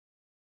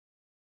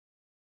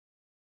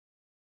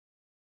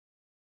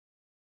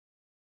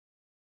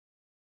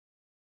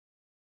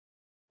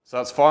So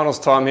it's finals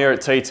time here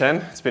at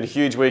T10. It's been a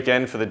huge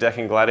weekend for the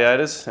Deccan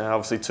Gladiators.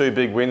 Obviously 2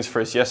 big wins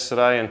for us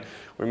yesterday, and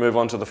we move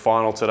on to the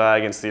final today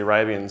against the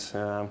Arabians.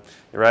 The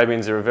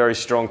Arabians are a very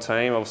strong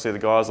team. Obviously the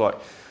guys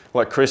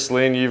like Chris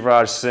Lynn,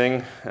 Yuvraj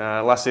Singh,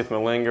 Lasith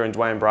Malinga and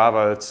Dwayne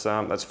Bravo,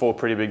 that's 4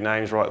 pretty big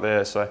names right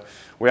there. So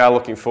we are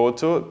looking forward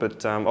to it,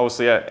 but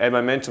obviously our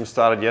momentum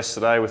started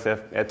yesterday with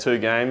our 2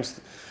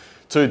 games.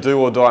 2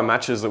 do-or-die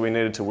matches that we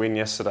needed to win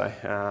yesterday,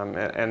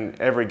 and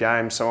every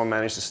game someone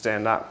managed to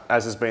stand up,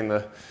 as has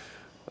been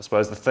I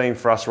suppose the theme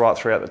for us right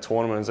throughout the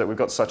tournament, is that we've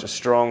got such a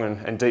strong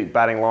and deep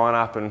batting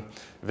lineup and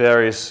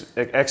various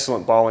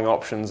excellent bowling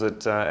options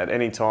that at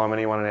any time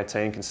anyone in our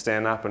team can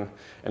stand up and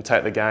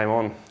take the game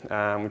on,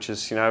 which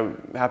is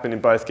happened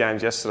in both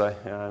games yesterday.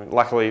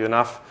 Luckily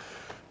enough,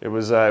 it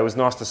was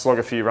nice to slog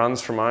a few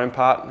runs from my own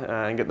part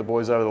and get the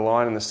boys over the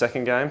line in the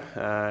second game,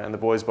 and the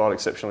boys bowled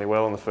exceptionally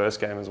well in the first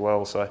game as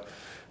well. So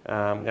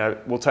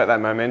we'll take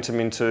that momentum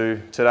into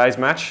today's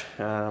match.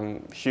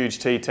 Huge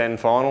T10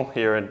 final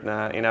here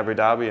in Abu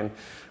Dhabi, and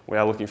we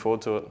are looking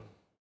forward to it.